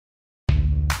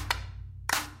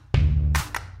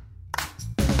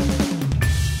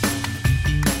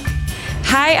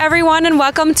Hi, everyone, and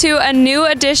welcome to a new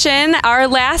edition, our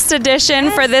last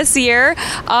edition for this year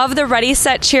of the Ready,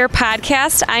 Set, Cheer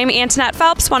podcast. I'm Antoinette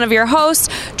Phelps, one of your hosts.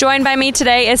 Joined by me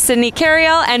today is Sydney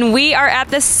Carriel, and we are at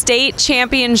the state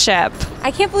championship.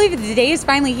 I can't believe the day is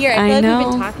finally here. I feel like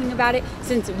we've been talking about it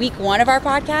since week 1 of our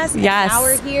podcast. And now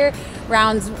we're here.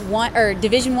 Rounds 1 or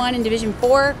Division 1 and Division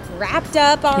 4 wrapped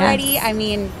up already. Yes. I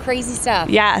mean, crazy stuff.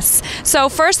 Yes. So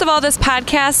first of all, this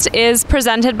podcast is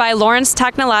presented by Lawrence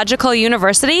Technological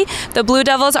University. The Blue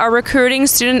Devils are recruiting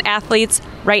student athletes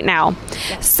right now.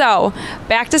 Yes. So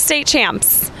back to state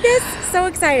champs. Yes, so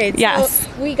excited. Yes.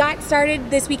 So we got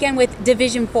started this weekend with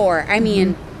Division 4. I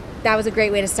mean, that was a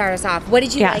great way to start us off. What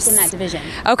did you like in that division?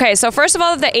 Okay, so first of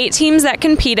all, the 8 teams that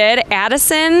competed,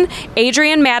 Addison,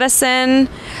 Adrian Madison,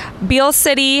 Beale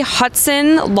City,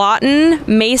 Hudson, Lawton,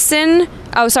 Mason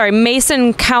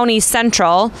County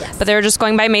Central, but they were just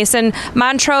going by Mason,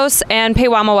 Montrose, and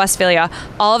Pewaukee, Westphalia.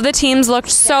 All of the teams looked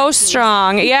so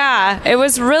strong. Yeah, it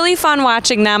was really fun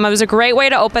watching them. It was a great way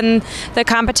to open the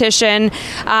competition.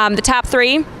 The top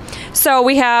 3. So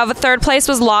we have third place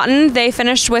was Lawton. They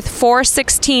finished with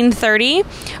 4:16:30.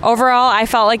 Overall, I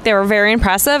felt like they were very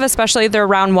impressive, especially their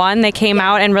round 1. They came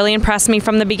out and really impressed me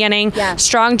from the beginning. Yeah.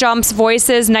 Strong jumps,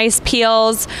 voices, nice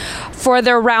peels. For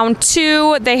their round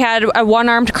 2, they had a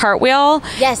one-armed cartwheel.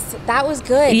 Yes, that was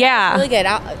good. Yeah. That was really good.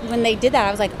 When they did that,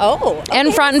 I was like, oh. Okay,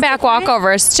 and front and back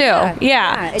walkovers, too.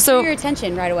 Yeah. It drew your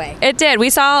attention right away. It did. We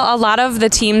saw a lot of the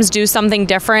teams do something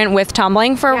different with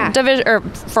tumbling for division or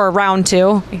for round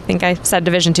 2. I think I said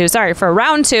Division 2. Sorry, for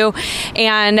round 2.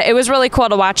 And it was really cool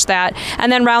to watch that.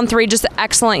 And then round 3, just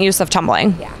excellent use of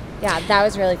tumbling. Yeah, that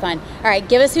was really fun. All right,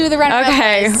 give us who the runner-up was.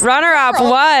 Okay, runner-up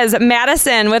was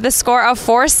Madison with a score of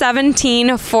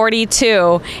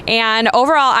 4:17:42. And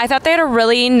overall, I thought they had a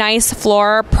really nice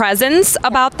floor presence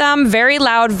about them. Very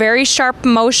loud, very sharp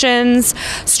motions,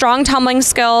 strong tumbling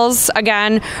skills.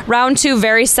 Again, round 2,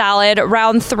 very solid.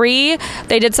 Round 3,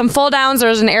 they did some full downs. There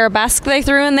was an arabesque they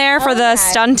threw in there for the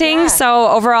stunting. So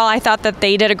overall, I thought that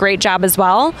they did a great job as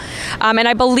well. And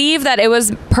I believe that it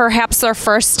was perhaps their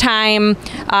first time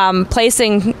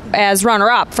placing as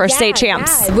runner-up for state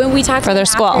champs. When we talked for their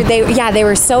school, they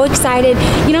were so excited.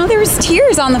 You know, there was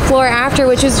tears on the floor after,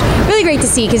 which was really great to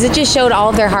see because it just showed all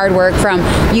of their hard work. From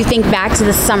you think back to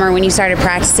the summer when you started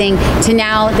practicing to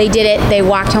now they did it. They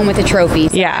walked home with a trophy.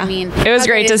 So, I mean, it was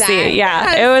great to see.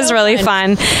 Yeah, it was so really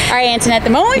fun. All right, Antoinette, the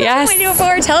moment we've been waiting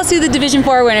for. Tell us who the Division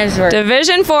 4 winners were.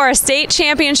 Division 4 state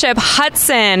championship,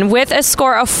 Hudson with a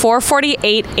score of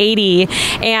 4:48:80,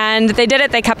 and they did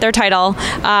it. They kept their title.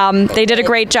 They did a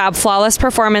great job. Flawless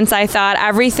performance, I thought.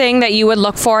 Everything that you would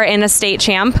look for in a state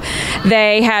champ.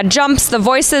 They had jumps, the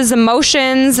voices,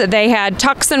 emotions. They had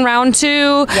tucks in round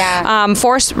 2.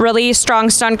 4 really strong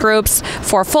stunt groups,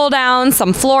 4 full downs,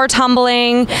 some floor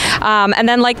tumbling. And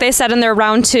then, like they said in their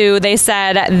round 2, they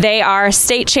said they are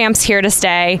state champs here to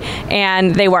stay.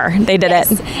 And they were. They did it.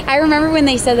 I remember when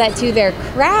they said that too, their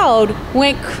crowd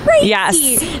went crazy. Yes.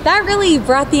 That really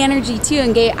brought the energy too,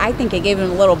 and I think it gave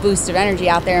them a little boost of energy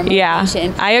out there.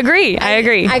 I agree.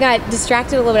 I got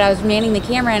distracted a little bit. I was manning the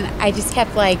camera and I just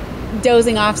kept like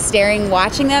dozing off, staring,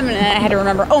 watching them, and I had to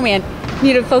remember, oh man,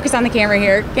 need to focus on the camera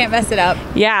here. Can't mess it up.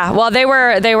 Yeah, well, they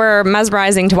were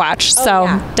mesmerizing to watch. So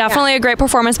definitely a great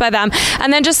performance by them.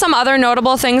 And then just some other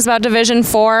notable things about Division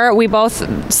 4. We both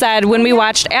said when we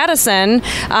watched Addison,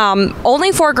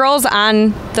 only 4 girls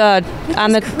on the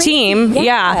team,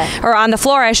 or on the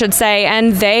floor, I should say,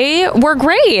 and they were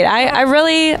great. I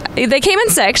really, they came in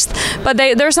 6th, but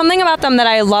there's something about them that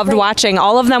I loved watching.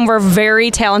 All of them were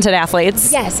very talented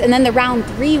athletes. Yes, and then the round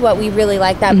 3, what we really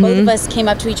liked that both of us came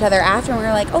up to each other after and we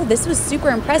were like, oh, this was super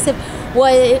impressive.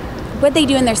 What they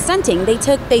do in their stunting, they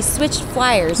switched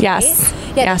flyers. Yes.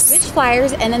 Right? They switched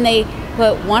flyers, and then they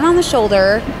put one on the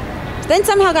shoulder, then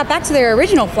somehow got back to their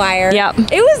original flyer. Yep.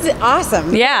 It was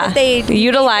awesome. Yeah. They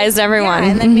utilized everyone.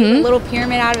 And then made a little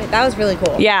pyramid out of it. That was really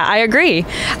cool. Yeah, I agree.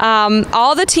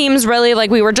 All the teams really, like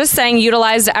we were just saying,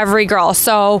 utilized every girl.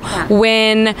 So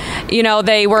when,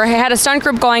 they had a stunt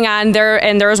group going on there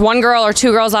and there was 1 girl or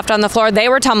 2 girls left on the floor, they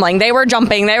were tumbling, they were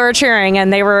jumping, they were cheering,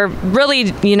 and they were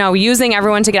really, using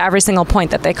everyone to get every single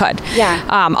point that they could. Yeah.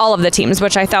 All of the teams,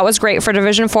 which I thought was great for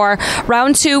Division 4.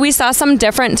 Round 2, we saw some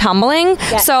different tumbling.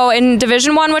 Yes. So in in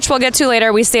Division 1, which we'll get to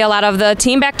later, we see a lot of the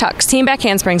team back tucks, team back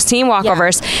handsprings, team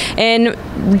walkovers. Yeah.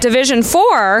 In Division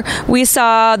 4, we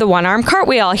saw the one-arm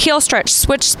cartwheel, heel stretch,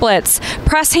 switch splits,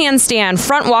 press handstand,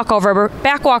 front walkover,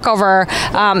 back walkover,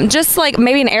 just like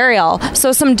maybe an aerial.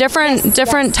 So some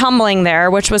different tumbling there,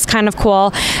 which was kind of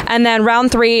cool. And then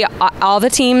round 3, all the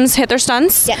teams hit their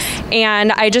stunts. Yes.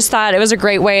 And I just thought it was a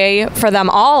great way for them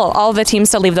all the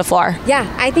teams to leave the floor.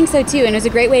 Yeah, I think so too. And it was a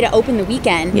great way to open the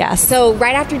weekend. Yes. So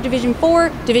right after Division 4,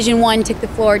 Division 1 took the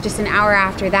floor just an hour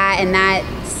after that, and that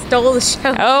stole the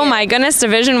show. Oh my goodness,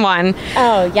 Division 1.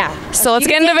 Oh yeah. So let's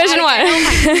get into Division 1.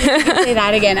 Say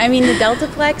that again. I mean, the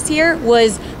Deltaplex here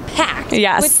was packed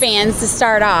with fans to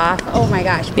start off. Oh my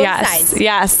gosh, both sides.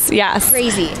 Yes.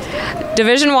 Crazy.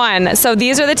 Division 1. So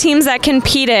these are the teams that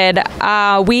competed.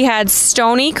 We had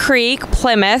Stony Creek,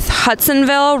 Plymouth,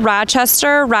 Hudsonville,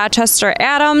 Rochester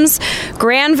Adams,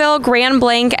 Granville, Grand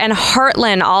Blanc, and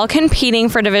Heartland all competing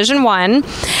for Division 1.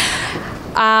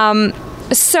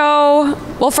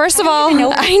 First of all,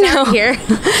 I know here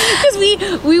because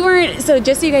we weren't. So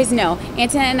just so you guys know,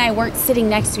 Antoinette and I weren't sitting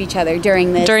next to each other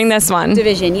during this one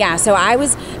division. Yeah, so I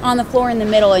was on the floor in the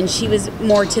middle, and she was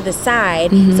more to the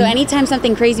side. Mm-hmm. So anytime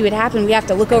something crazy would happen, we have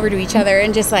to look over to each other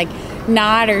and just like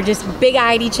nod or just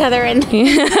big-eyed each other. And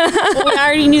we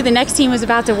already knew the next team was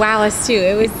about to wow us too.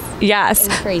 It was. Yes. It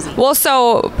was crazy. Well,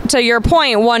 so to your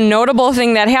point, one notable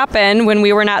thing that happened when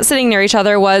we were not sitting near each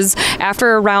other was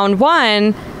after round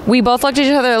 1, we both looked at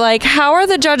each other like, how are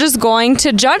the judges going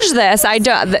to judge this?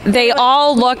 They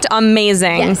all looked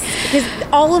amazing. Yes, because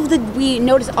we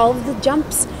noticed all of the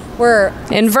jumps were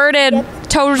inverted,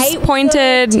 toes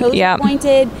pointed.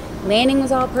 Pointed. Landing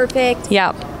was all perfect.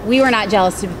 Yep. We were not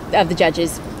jealous of the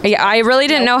judges. Yeah, I really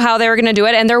didn't know how they were going to do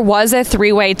it, and there was a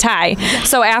 3-way tie.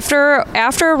 So after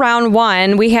round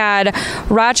 1, we had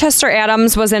Rochester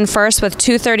Adams was in first with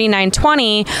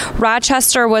 239.20.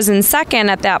 Rochester was in second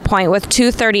at that point with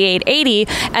 238.80,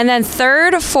 and then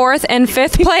third, fourth, and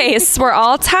fifth place were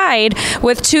all tied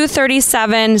with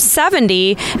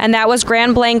 237.70, and that was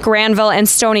Grand Blanc, Granville, and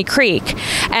Stony Creek.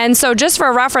 And so just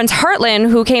for reference,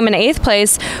 Heartland, who came in 8th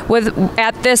place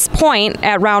at this point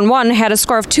at round 1, had a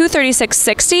score of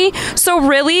 236.60. So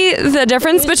really, the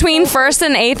difference between first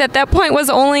and 8th at that point was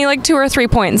only like 2 or 3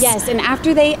 points. Yes, and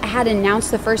after they had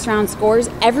announced the first round scores,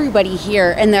 everybody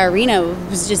here in the arena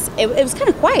was just, it was kind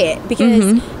of quiet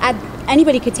because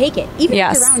anybody could take it, even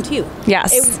after round 2.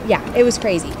 Yes. It was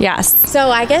crazy. Yes.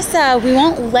 So I guess we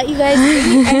won't let you guys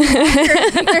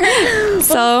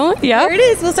So, yeah. There it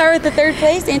is. We'll start with the 3rd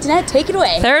place. Antoinette, take it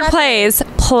away. 3rd place,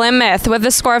 Plymouth, with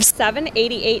a score of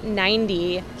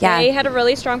 788.90. Yeah. They had a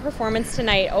really strong performance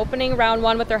tonight, opening round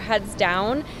 1 with their heads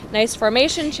down. Nice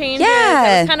formation changes. Yeah.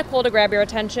 That was kind of cool to grab your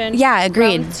attention. Yeah,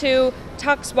 agreed. Round 2,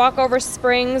 tucks, walkover,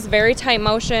 springs, very tight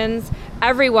motions.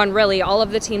 Everyone, really, all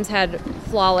of the teams had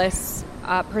flawless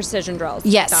precision drills.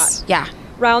 Yes. Yeah.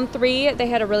 Round 3, they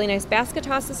had a really nice basket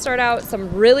toss to start out,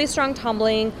 some really strong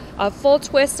tumbling, a full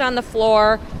twist on the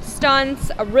floor, stunts,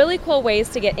 really cool ways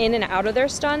to get in and out of their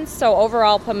stunts. So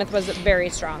overall, Plymouth was very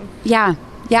strong. Yeah.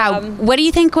 Yeah. What do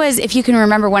you think was, if you can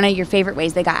remember, one of your favorite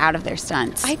ways they got out of their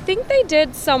stunts? I think they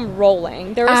did some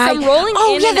rolling. There was some rolling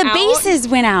in and the out. bases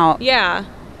went out. Yeah.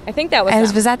 I think that was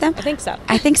them. Was that them? I think so.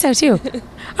 I think so too.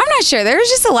 I'm not sure. There was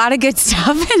just a lot of good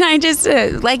stuff, and I just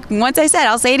once I said,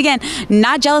 I'll say it again.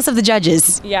 Not jealous of the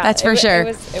judges. Yeah, that's for sure.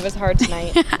 It was hard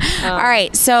tonight. All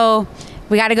right, so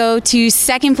we got to go to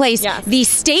 2nd place. Yes. The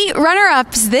state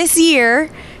runner-ups this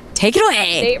year. Take it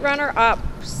away. State runner-up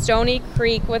Stony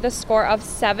Creek with a score of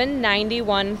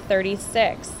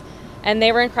 791.36, and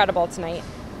they were incredible tonight.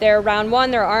 Their round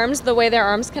 1, the way their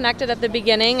arms connected at the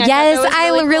beginning.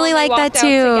 I really like that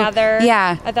too. Together.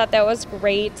 Yeah. I thought that was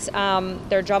great.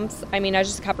 Their jumps, I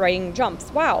just kept writing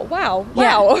jumps. Wow.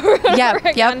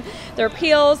 Yep. Their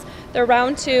peels. Their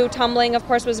round 2 tumbling, of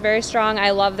course, was very strong. I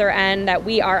love their end, that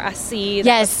we are a C.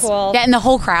 That was cool. Yeah, and the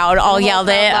whole crowd all yelled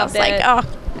it. I was like, oh.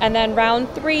 And then round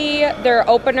 3, their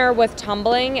opener with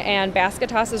tumbling and basket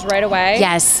tosses right away.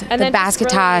 Yes, and the basket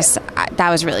toss,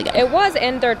 that was really good. It was,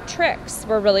 and their tricks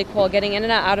were really cool, getting in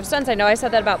and out of stunts. I know I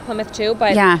said that about Plymouth too,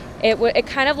 but it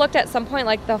kind of looked at some point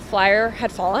like the flyer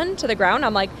had fallen to the ground.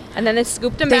 I'm like, and then they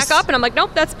scooped him back up, and I'm like, nope,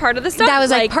 that's part of the stunt. That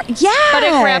was but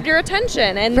it grabbed your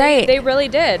attention, and they really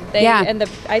did. And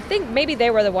I think maybe they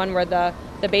were the one where the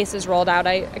bases rolled out.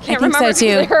 I can't remember.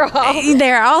 So too.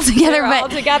 They're all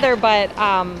together. But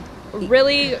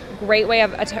really great way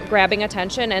of grabbing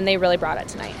attention, and they really brought it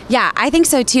tonight. Yeah, I think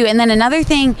so too. And then another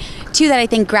thing too that I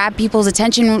think grabbed people's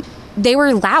attention, they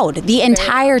were loud the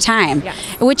entire time,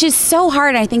 which is so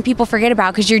hard. I think people forget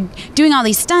about, because you're doing all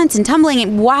these stunts and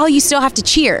tumbling while you still have to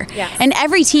cheer. Yes. And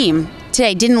every team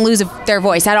today didn't lose their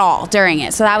voice at all during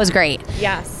it. So that was great.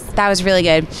 Yes. That was really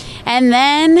good. And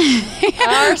then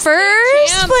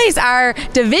first place, our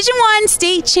Division I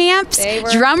state champs.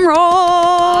 Drum roll.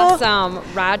 Awesome.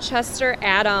 Rochester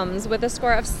Adams with a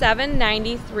score of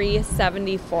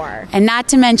 793.74. And not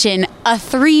to mention a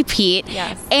three-peat.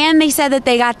 Yes. And they said that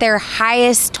they got their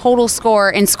highest total score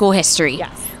in school history.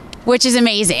 Yes. Which is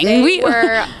amazing. They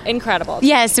were incredible.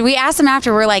 Yes, we asked them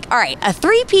after. We're like, all right, a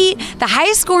three-peat, the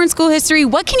highest score in school history.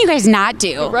 What can you guys not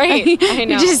do? Right. I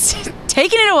know. You're just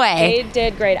taking it away. They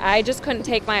did great. I just couldn't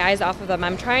take my eyes off of them.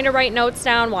 I'm trying to write notes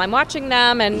down while I'm watching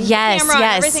them and the camera and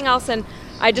everything else, and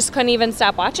I just couldn't even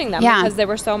stop watching them because they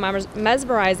were so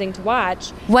mesmerizing to watch.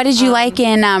 What did you like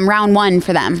in round one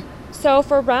for them? So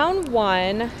for round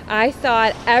one, I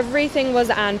thought everything was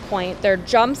on point. Their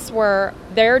jumps were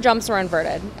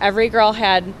inverted. Every girl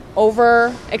had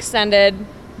overextended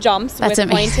jumps with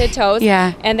pointed toes.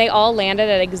 Yeah. And they all landed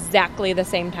at exactly the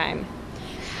same time.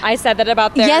 I said that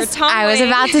about their tumbling. I was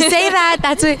about to say that.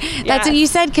 That's what you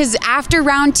said, because after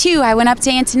round two, I went up to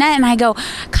Antoinette and I go,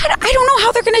 God, I don't know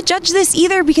how they're going to judge this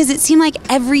either, because it seemed like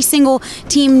every single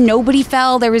team, nobody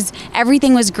fell.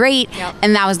 Everything was great,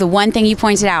 and that was the one thing you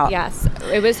pointed out. Yes,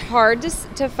 it was hard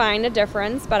to find a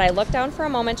difference, but I looked down for a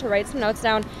moment to write some notes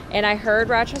down, and I heard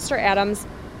Rochester Adams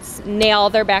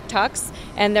nail their back tucks,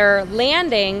 and their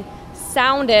landing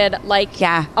sounded like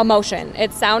a motion.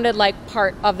 It sounded like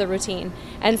part of the routine.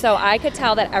 And so I could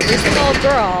tell that every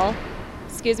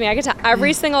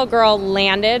single girl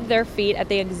landed their feet at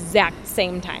the exact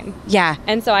same time. Yeah.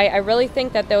 And so I really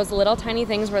think that those little tiny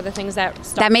things were the things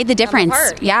that made the difference.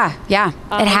 Yeah.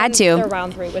 It had to. The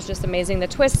round three was just amazing. The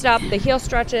twist up, the heel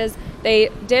stretches. They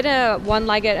did a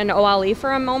one-legged and OLE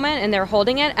for a moment, and they were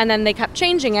holding it, and then they kept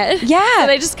changing it. Yeah. So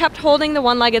they just kept holding the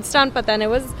one-legged stunt, but then it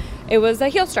was a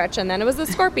heel stretch, and then it was a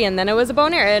scorpion, then it was a bow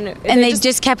and arrow, and they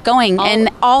just kept going,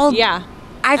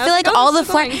 I feel like all the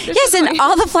flyers, and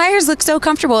all the flyers looked so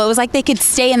comfortable. It was like they could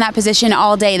stay in that position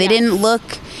all day. They didn't look.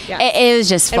 It was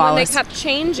just flawless. And when they kept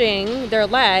changing their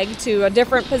leg to a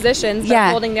different position,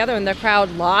 holding the other one, the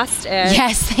crowd lost it.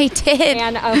 Yes, they did.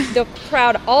 And the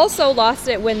crowd also lost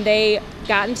it when they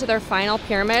got into their final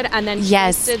pyramid and then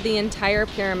twisted the entire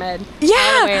pyramid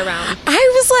all the way around.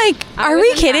 I was like, are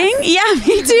we kidding? Yeah,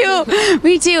 me too.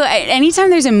 Me too.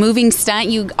 Anytime there's a moving stunt,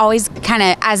 you always kind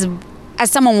of, as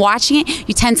someone watching it,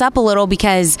 you tense up a little,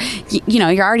 because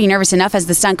you're already nervous enough as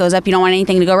the stunt goes up. You don't want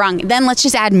anything to go wrong. Then let's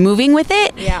just add moving with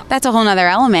it. Yeah. That's a whole nother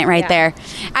element right there.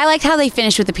 I liked how they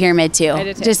finished with the pyramid too. I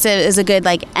did too. Just as a good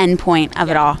end point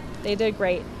of it all. They did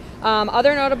great.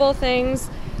 Other notable things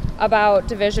about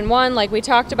Division I, like we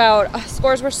talked about,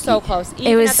 scores were so close.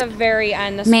 Even at the very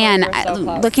end, the scores were so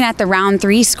close. Looking at the round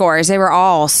three scores, they were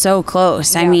all so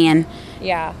close. Yeah. I mean.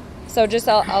 Yeah. So just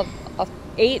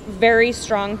 8 very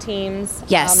strong teams.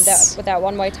 Yes. With that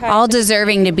one white tie. All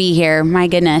deserving to be here. My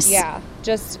goodness. Yeah.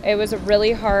 It was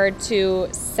really hard to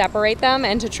separate them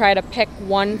and to try to pick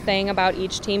one thing about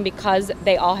each team, because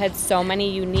they all had so many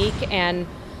unique and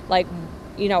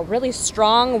really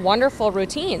strong, wonderful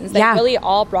routines. They really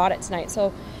all brought it tonight.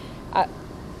 So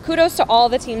kudos to all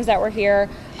the teams that were here.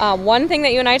 One thing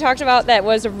that you and I talked about that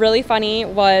was really funny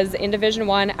was in Division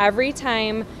I, every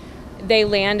time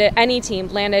any team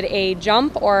landed a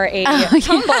jump or a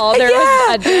tumble, there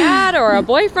was a dad or a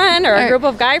boyfriend or a group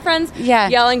of guy friends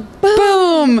yelling,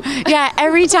 boom! Yeah,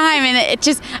 every time. And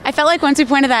I felt like once we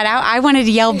pointed that out, I wanted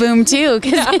to yell boom too,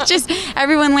 because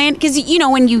everyone land, because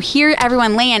when you hear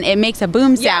everyone land, it makes a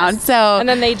boom sound. Yes. So and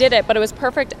then they did it, but it was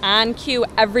perfect on cue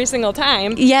every single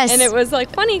time. Yes. And it was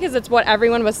funny because it's what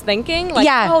everyone was thinking.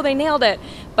 Oh, they nailed it.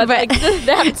 But that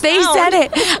they said it.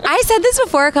 I said this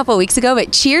before a couple of weeks ago,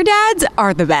 but cheer dads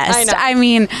are the best. I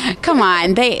mean, come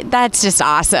on, that's just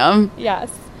awesome.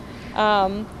 Yes,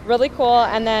 really cool.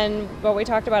 And then what we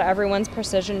talked about, everyone's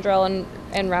precision drill in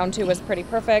round 2 was pretty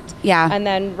perfect. Yeah. And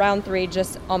then round 3,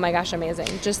 just oh my gosh, amazing.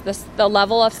 Just the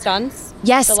level of stunts.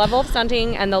 Yes. The level of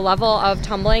stunting and the level of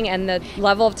tumbling and the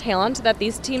level of talent that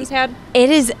these teams had. It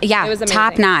was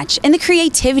top notch. And the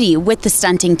creativity with the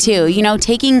stunting too.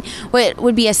 Taking what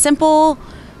would be a simple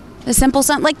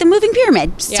stunt, like the moving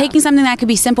pyramid, taking something that could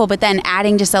be simple, but then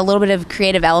adding just a little bit of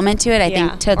creative element to it. I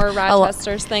think took or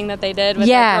Rochester's thing that they did with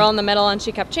that girl in the middle, and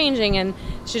she kept changing, and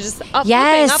she just flipping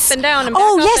up and down. And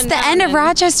the end of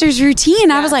Rochester's routine.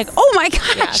 Yes. I was like, oh my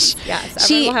gosh. Yes.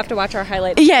 Everyone will have to watch our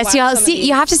highlight. Yes,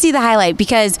 you have to see the highlight,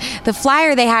 because the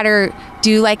flyer, they had her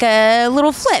do like a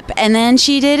little flip, and then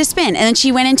she did a spin, and then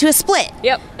she went into a split.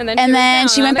 Yep. And then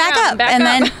she went back up, and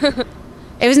then.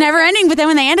 It was never ending, but then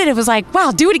when they ended, it was like,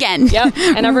 wow, do it again. Yep,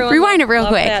 and everyone rewind it real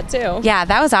quick. That too. Yeah,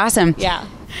 that was awesome. Yeah.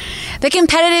 The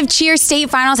competitive cheer state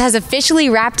finals has officially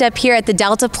wrapped up here at the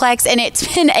Deltaplex, and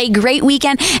it's been a great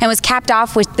weekend and was capped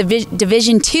off with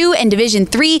Division 2 and Division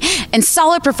 3 and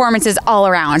solid performances all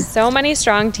around. So many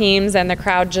strong teams, and the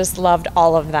crowd just loved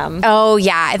all of them. Oh,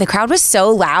 yeah. The crowd was so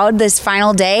loud this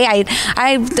final day.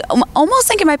 I almost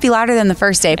think it might be louder than the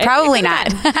first day. Probably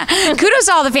not. Kudos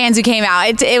to all the fans who came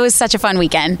out. It was such a fun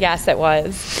weekend. Yes, it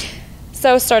was.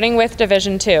 So starting with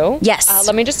Division 2. Yes.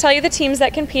 Let me just tell you the teams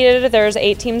that competed. There's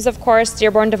 8 teams, of course.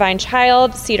 Dearborn Divine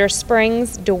Child, Cedar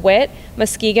Springs, DeWitt,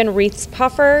 Muskegon Wreaths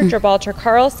Puffer, Gibraltar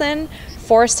Carlson,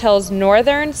 Forest Hills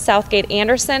Northern, Southgate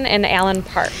Anderson, and Allen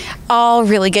Park. All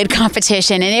really good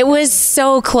competition, and it was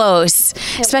so close,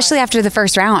 especially after the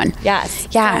first round. Yes.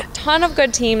 Yeah. So, ton of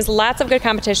good teams, lots of good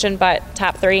competition, but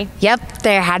top 3. Yep,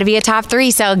 there had to be a top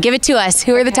 3, so give it to us.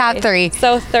 Who are the top 3?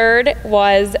 So third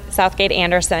was Southgate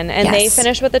Anderson, and they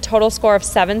finished with a total score of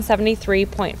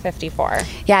 773.54.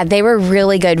 Yeah, they were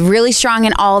really good, really strong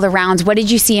in all the rounds. What did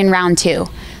you see in round 2?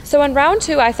 So in round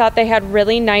 2, I thought they had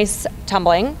really nice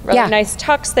tumbling, really nice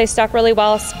tucks. They stuck really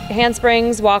well.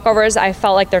 Handsprings, walkovers, I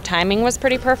felt like their timing was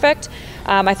pretty perfect.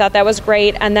 I thought that was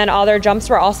great. And then all their jumps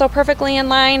were also perfectly in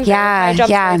line. Yeah,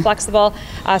 jumps very flexible.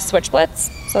 Switch blitz.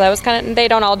 So that was they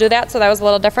don't all do that, so that was a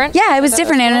little different. Yeah, it was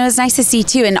different, and it was nice to see,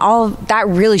 too. And all that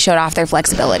really showed off their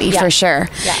flexibility, for sure.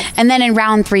 Yes. And then in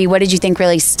round 3, what did you think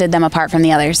really stood them apart from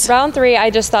the others? Round 3, I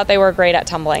just thought they were great at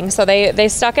tumbling. So they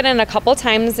stuck it in a couple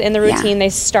times in the routine. They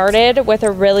started with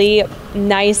a really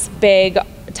nice, big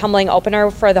tumbling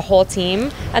opener for the whole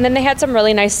team. And then they had some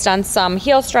really nice stunts, some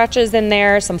heel stretches in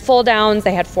there, some full downs.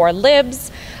 They had 4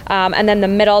 libs. And then the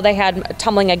middle, they had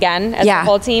tumbling again as the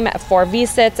whole team, 4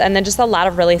 V-sits, and then just a lot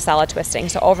of really solid twisting.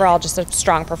 So overall, just a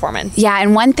strong performance. Yeah,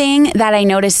 and one thing that I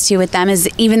noticed too with them is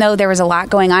even though there was a lot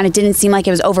going on, it didn't seem like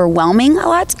it was overwhelming a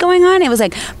lot going on. It was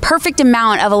like perfect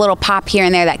amount of a little pop here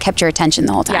and there that kept your attention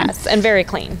the whole time. Yes, and very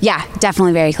clean. Yeah,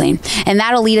 definitely very clean. And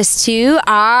that'll lead us to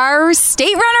our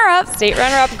state runner-up. State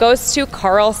runner-up goes to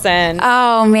Carlson.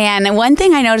 Oh, man. And one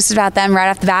thing I noticed about them right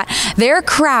off the bat, their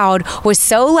crowd was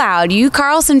so loud. You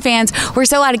Carlson fans were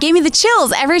so loud. It gave me the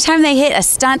chills. Every time they hit a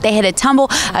stunt, they hit a tumble,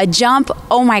 a jump.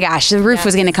 Oh, my gosh. The roof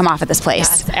was going to come off at this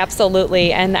place. Yes,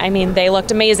 absolutely. And, I mean, they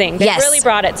looked amazing. They really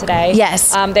brought it today.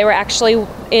 Yes. They were actually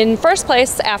in first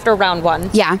place after round 1.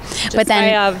 Yeah. But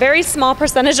then by a very small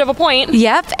percentage of a point.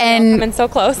 Yep. And coming so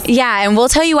close. Yeah. And we'll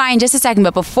tell you why in just a second.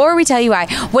 But before we tell you why,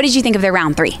 what did you think of their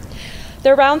round 3?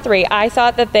 Their round 3, I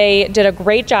thought that they did a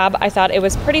great job. I thought it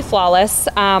was pretty flawless.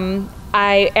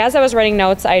 As I was writing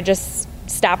notes, I just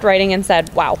stopped writing and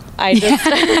said, wow. I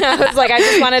was like, I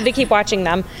just wanted to keep watching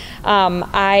them.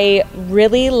 I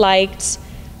really liked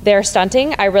their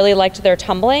stunting. I really liked their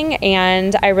tumbling,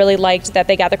 and I really liked that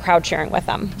they got the crowd cheering with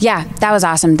them. Yeah, that was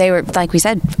awesome. They were, like we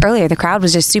said earlier, the crowd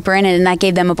was just super in it, and that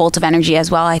gave them a bolt of energy as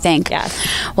well, I think. Yes.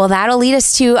 Well, that'll lead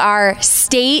us to our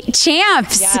state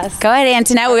champs. Yes. Go ahead,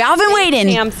 Antoinette. We've all been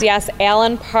waiting. Champs, yes.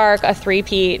 Allen Park, a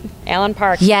three-peat. Allen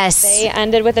Park. Yes. They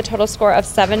ended with a total score of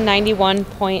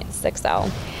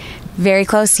 791.60. Very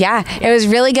close, yeah. It was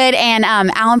really good. And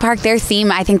Allen Park, their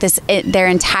theme, I think their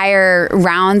entire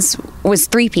rounds was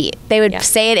three-peat. They would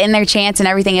say it in their chants and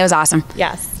everything. It was awesome.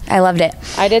 Yes. I loved it.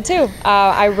 I did too.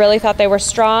 I really thought they were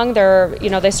strong.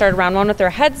 They started round 1 with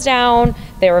their heads down.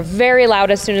 They were very loud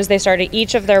as soon as they started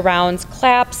each of their rounds.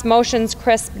 Claps, motions,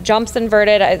 crisp, jumps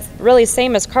inverted. It's really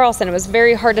same as Carlson. It was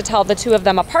very hard to tell the two of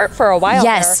them apart for a while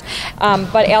there.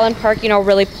 But Allen Park,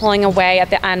 really pulling away at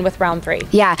the end with round 3.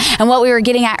 Yeah, and what we were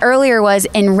getting at earlier was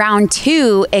in round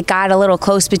 2, it got a little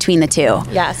close between the two.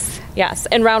 Yes.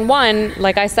 In round 1,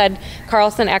 like I said,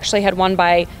 Carlson actually had won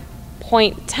by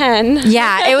 0.10.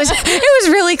 Yeah, it was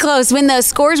really close. When the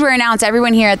scores were announced,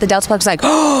 everyone here at the Deltaplex was like,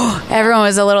 oh, everyone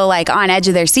was a little on edge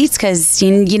of their seats because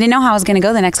you didn't know how it was going to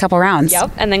go the next couple rounds.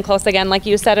 Yep, and then close again, like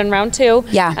you said, in round 2.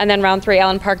 Yeah. And then round 3,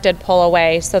 Allen Park did pull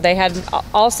away. So they had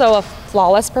also a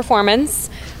flawless performance.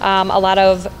 A lot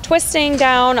of twisting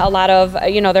down, a lot of,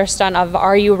 their stunt of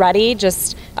Are You Ready?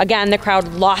 Just, again, the crowd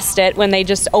lost it when they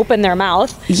just opened their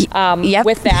mouth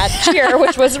with that cheer,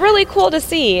 which was really cool to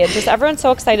see. Just everyone's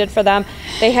so excited for them.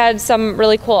 They had some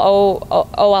really cool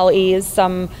OLEs,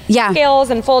 some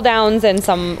scales and full downs and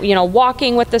some,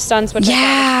 walking with the stunts, which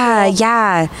I thought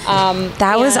was cool.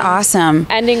 That was awesome.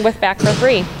 Ending with Back for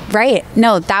Free. Right.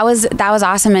 No, that was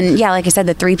awesome. And yeah, like I said,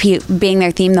 the three-peat being their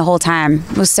theme the whole time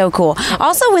was so cool.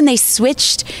 Also, when they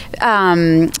switched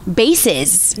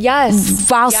bases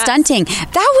while stunting,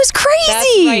 that was crazy.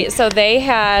 That's right. So they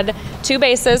had 2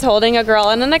 bases holding a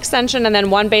girl in an extension and then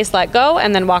 1 base let go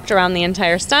and then walked around the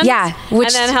entire stunt. Yeah. And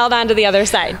then held on to the other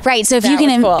side. Right. So if you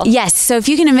can, so if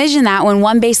you can envision that when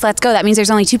 1 base lets go, that means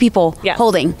there's only 2 people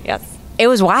holding. Yes. It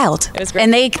was wild. It was great.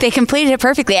 And they completed it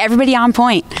perfectly. Everybody on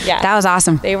point. Yeah. That was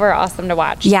awesome. They were awesome to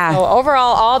watch. Yeah. So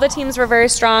overall, all the teams were very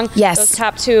strong. Yes. Those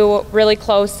top two really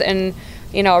close and,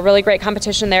 a really great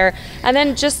competition there. And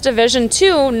then just Division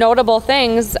 2, notable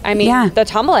things. I mean, the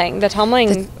tumbling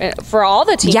for all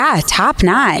the teams. Yeah, top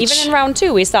notch. Even in round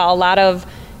 2, we saw a lot of,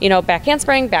 back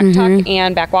handspring, back tuck,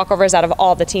 and back walkovers out of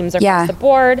all the teams across the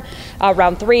board.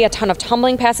 Round 3, a ton of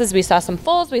tumbling passes. We saw some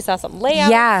fulls. We saw some layouts.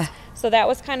 Yeah. So that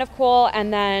was kind of cool.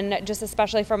 And then just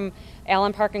especially from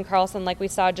Allen Park and Carlson, like we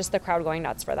saw just the crowd going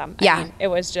nuts for them. I mean, it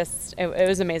was just, it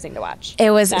was amazing to watch.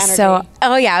 It was it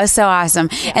was so awesome.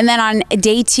 Yeah. And then on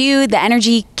day 2, the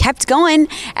energy kept going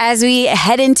as we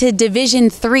head into Division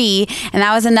 3. And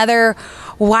that was another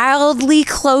wildly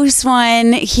close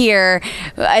one here.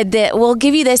 We'll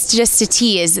give you this just to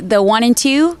tease. The 1 and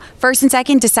 2, first and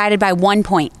second, decided by 1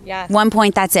 point. Yes. 1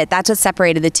 point, that's it. That's what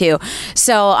separated the two.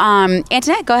 So,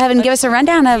 Antoinette, go ahead and give us a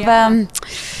rundown of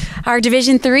our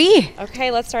Division 3.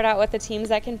 Okay, let's start out with the teams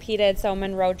that competed. So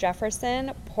Monroe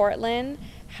Jefferson, Portland,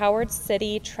 Howard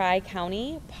City,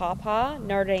 Tri-County, Pawpaw,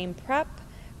 Notre Dame Prep,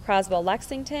 Croswell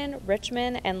Lexington,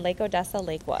 Richmond, and Lake Odessa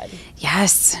Lakewood.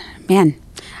 Yes, man.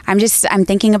 I'm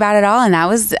thinking about it all, and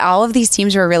all of these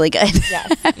teams were really good.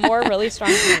 Yes, more really strong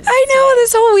teams. I know,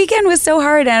 this whole weekend was so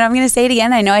hard, and I'm going to say it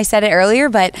again. I know I said it earlier,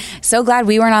 but so glad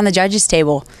we weren't on the judges'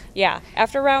 table. Yeah,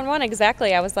 after round 1,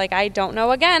 exactly. I was like, I don't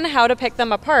know again how to pick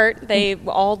them apart. They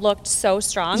all looked so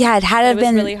strong. Yeah, it had to have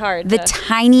been really hard. The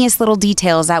tiniest little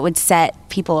details that would set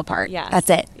people apart. Yes. That's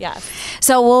it. Yes.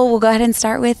 So we'll go ahead and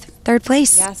start with third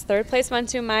place. Yes, third place went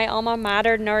to my alma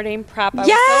mater, Notre Dame Prep. I was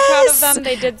so proud of them.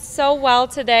 They did so well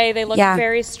today. They looked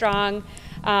very strong.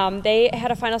 They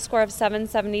had a final score of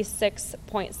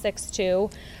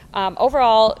 776.62.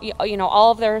 Overall,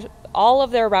 all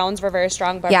of their rounds were very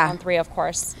strong, but round 3, of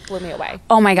course, blew me away.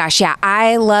 Oh my gosh, yeah.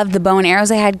 I loved the bow and arrows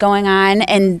they had going on,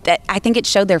 and I think it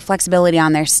showed their flexibility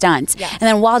on their stunts. Yes. And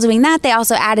then while doing that, they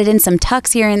also added in some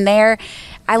tucks here and there.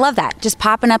 I love that, just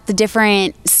popping up the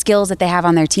different skills that they have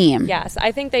on their team. Yes,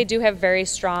 I think they do have very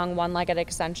strong one-legged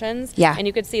extensions. Yeah. And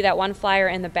you could see that one flyer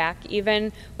in the back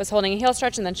even was holding a heel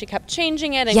stretch, and then she kept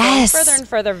changing it and going further and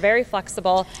further, very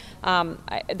flexible.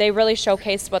 They really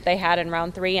showcased what they had in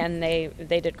round 3, and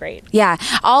they did great. Yeah,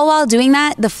 all while doing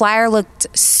that, the flyer looked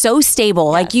so stable.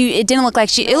 Yes. Like it didn't look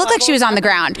like it looked like she was on the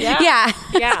ground. Yeah.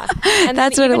 And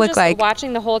that's what it looked like.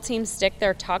 Watching the whole team stick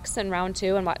their tucks in round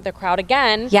 2 and the crowd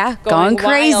again. Yeah, going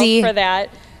crazy for that.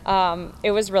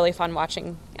 It was really fun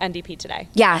watching NDP today.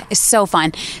 Yeah, it's so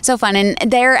fun,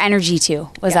 and their energy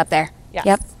too was up there. Yes.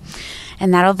 Yep.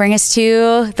 And that'll bring us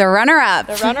to the runner-up.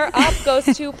 The runner-up goes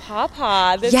to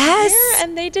Pawpaw this year,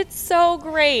 and they did so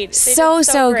great. So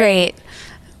great.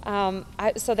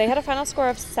 So they had a final score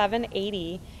of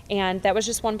 780, and that was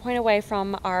just 1 point away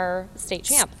from our state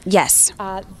champ. Yes.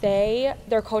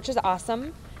 Their coach is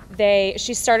awesome.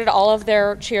 She started all of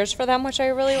their cheers for them, which I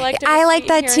really liked. I like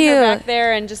that too. Her back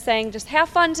there and just saying, just have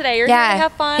fun today. You're here to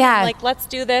have fun. Yeah. And let's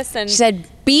do this. And she said,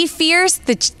 be fierce.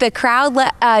 The crowd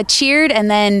cheered,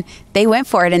 and then they went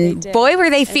for it. And boy, were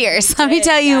they fierce. Let me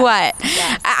tell you what.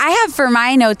 Yes. I have for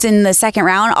my notes in the second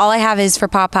round, all I have is for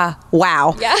Pawpaw,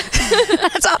 wow. Yeah.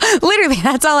 That's all. Literally,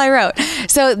 that's all I wrote.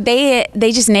 So they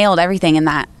just nailed everything in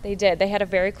that. They did. They had a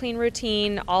very clean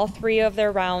routine. All 3 of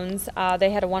their rounds.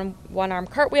 They had a one-arm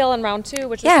cartwheel in round 2,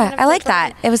 which was kind of I like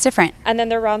that. It was different. And then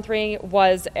their round 3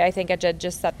 was, I think it did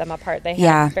just set them apart. They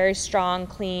had very strong,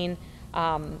 clean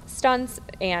stunts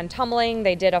and tumbling.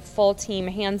 They did a full team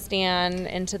handstand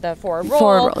into the forward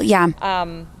roll.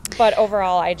 But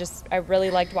overall, I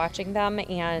really liked watching them,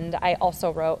 and I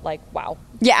also wrote wow.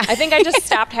 Yeah. I think I just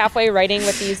stopped halfway writing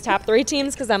with these top 3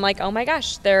 teams because I'm like, oh my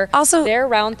gosh, their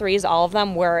round 3s, all of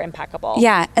them were impeccable.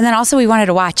 Yeah, and then also we wanted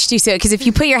to watch too, because if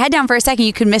you put your head down for a second,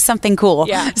 you could miss something cool.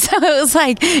 Yeah. So it was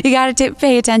like you got to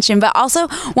pay attention. But also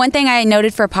one thing I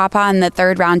noted for Pawpaw in the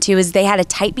third round too is they had a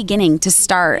tight beginning to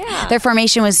start. Yeah. Their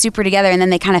formation was super together, and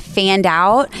then they kind of fanned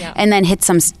out and then hit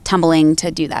some tumbling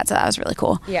to do that. So that was really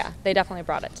cool. Yeah, they definitely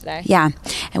brought it today. Yeah,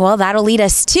 and well, that'll lead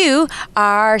us to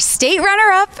our state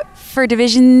runner-up for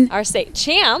division. Our state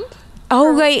champ.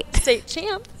 Oh, wait. State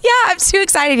champ. Yeah, I'm too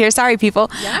excited here. Sorry, people.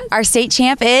 Yes. Our state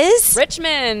champ is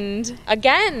Richmond.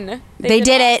 Again. They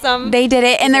did it. They did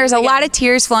it. And there's a lot of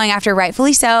tears flowing after,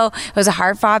 rightfully so. It was a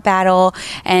hard-fought battle.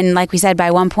 And like we said,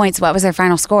 by 1 point, so what was their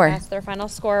final score? Yes, their final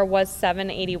score was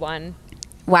 781.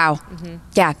 Wow. Mm-hmm.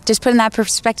 Yeah, just put in that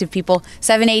perspective, people.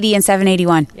 780 and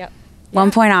 781. Yep.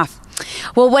 1 point off.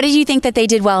 Well, what did you think that they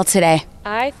did well today?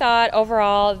 I thought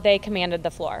overall they commanded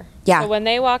the floor. Yeah. So when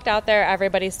they walked out there,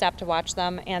 everybody stopped to watch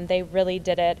them, and they really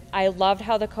did it. I loved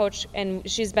how the coach, and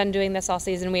she's been doing this all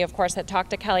season. We, of course, had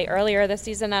talked to Kelly earlier this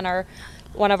season on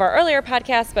one of our earlier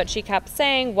podcasts, but she kept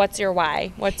saying, what's your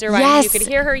why? What's your why? Yes. And you could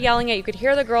hear her yelling it. You could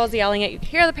hear the girls yelling it. You could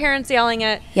hear the parents yelling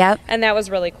it. Yep. And that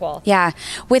was really cool. Yeah.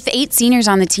 With 8 seniors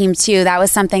on the team, too, that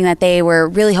was something that they were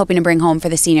really hoping to bring home for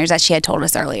the seniors, that she had told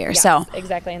us earlier. Yes, so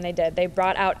exactly, and they did. They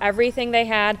brought out everything they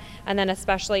had, and then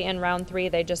especially in round 3,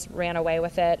 they just ran away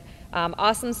with it.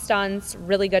 Awesome stunts,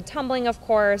 really good tumbling, of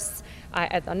course.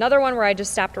 Another one where I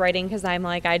just stopped writing because I'm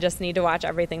like, I just need to watch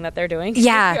everything that they're doing.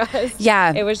 Yeah,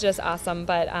 yeah. It was just awesome.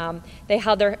 But they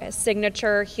held their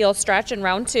signature heel stretch in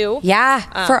round 2. Yeah,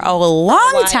 for a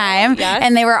long time. Yes.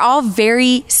 And they were all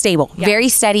very stable, very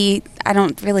steady. I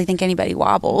don't really think anybody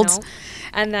wobbled. No.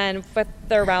 And then with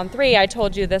their round 3, I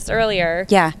told you this earlier.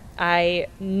 Yeah. I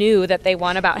knew that they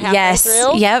won about halfway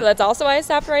through. Yep. So that's also why I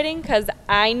stopped writing, because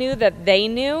I knew that they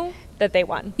knew that they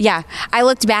won. Yeah. I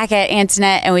looked back at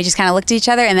Antoinette and we just kind of looked at each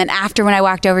other. And then after, when I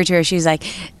walked over to her, she was like,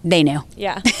 they knew.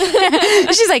 Yeah.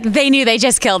 She's like, they knew, they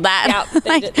just killed that. Yeah,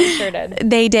 they sure did.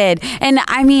 They did. And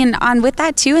I mean, with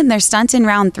that too, in their stunts in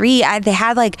round 3, they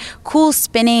had like cool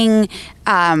spinning,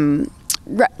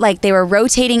 like they were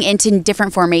rotating into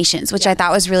different formations, which I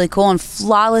thought was really cool and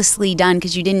flawlessly done,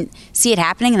 because you didn't see it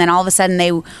happening, and then all of a sudden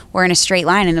they were in a straight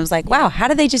line, and it was like, wow, how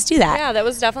did they just do that? Yeah, that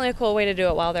was definitely a cool way to do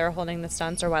it while they were holding the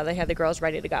stunts, or while they had the girls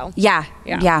ready to go. Yeah.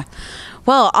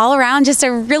 Well, all around, just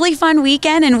a really fun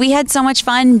weekend, and we had so much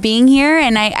fun being here,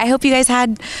 and I hope you guys I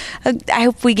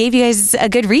hope we gave you guys a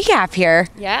good recap here.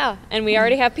 Yeah, and we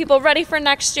already have people ready for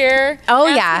next year. Oh,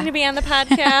 asking to be on the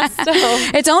podcast. So.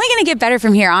 It's only going to get better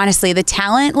from here, honestly. The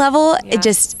talent level, it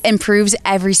just improves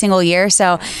every single year.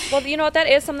 So, well, you know what? That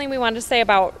is something we wanted to say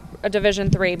about a Division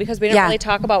 3, because we didn't really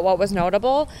talk about what was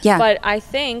notable. Yeah. But I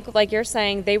think, like you're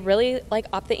saying, they really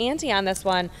upped the ante on this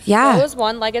one. Yeah. Those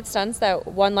one-legged stunts, that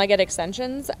one-legged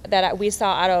extensions that we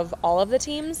saw out of all of the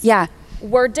teams. Yeah.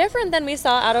 Were different than we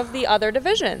saw out of the other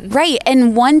divisions. Right.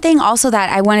 And one thing also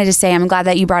that I wanted to say, I'm glad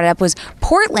that you brought it up, was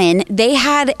Portland. They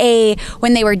had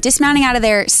when they were dismounting out of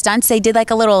their stunts, they did like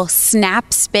a little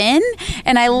snap spin.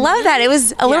 And I love that. It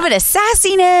was a little bit of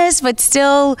sassiness, but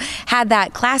still had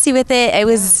that classy with it. I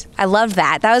loved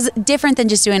that. That was different than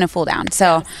just doing a full down.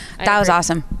 So that was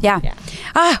awesome. Yeah.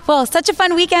 Well, such a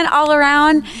fun weekend all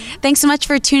around. Thanks so much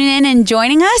for tuning in and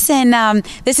joining us. And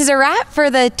this is a wrap for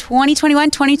the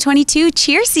 2021-2022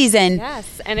 cheer season.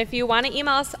 Yes, and if you want to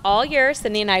email us all year,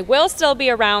 Cindy and I will still be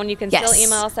around. You can still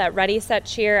email us at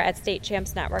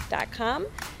readysetcheer@statechampsnetwork.com,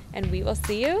 and we will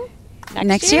see you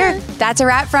next year. That's a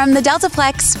wrap from the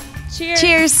Deltaplex.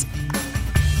 Cheers.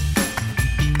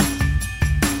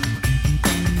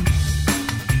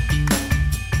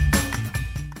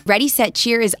 Ready, Set,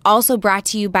 Cheer is also brought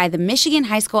to you by the Michigan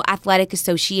High School Athletic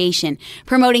Association,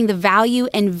 promoting the value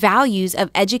and values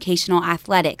of educational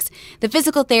athletics. The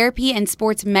physical therapy and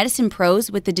sports medicine pros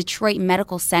with the Detroit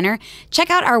Medical Center. Check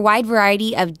out our wide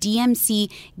variety of DMC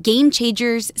Game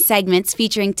Changers segments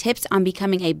featuring tips on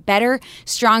becoming a better,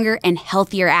 stronger, and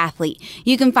healthier athlete.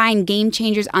 You can find Game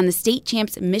Changers on the State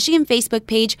Champs Michigan Facebook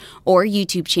page or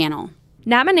YouTube channel.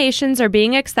 Nominations are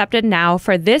being accepted now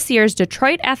for this year's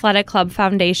Detroit Athletic Club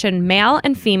Foundation Male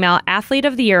and Female Athlete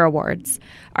of the Year Awards.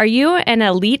 Are you an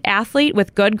elite athlete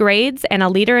with good grades and a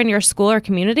leader in your school or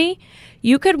community?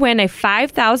 You could win a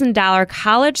 $5,000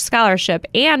 college scholarship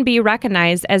and be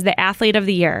recognized as the Athlete of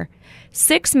the Year.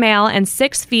 6 male and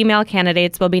 6 female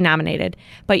candidates will be nominated,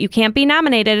 but you can't be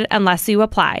nominated unless you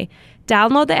apply.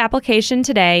 Download the application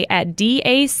today at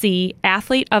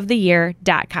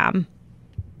dacathleteoftheyear.com.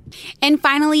 And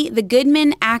finally, the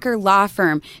Goodman Acker Law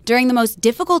Firm. During the most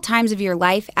difficult times of your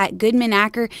life at Goodman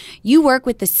Acker, you work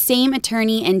with the same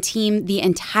attorney and team the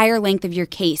entire length of your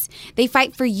case. They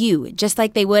fight for you, just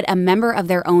like they would a member of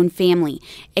their own family.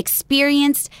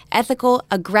 Experienced, ethical,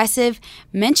 aggressive.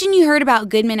 Mention you heard about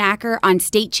Goodman Acker on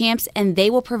State Champs, and they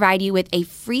will provide you with a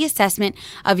free assessment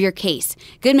of your case.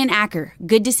 Goodman Acker,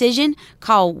 good decision?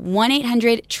 Call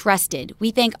 1-800-TRUSTED.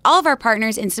 We thank all of our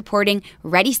partners in supporting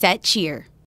Ready, Set, Cheer.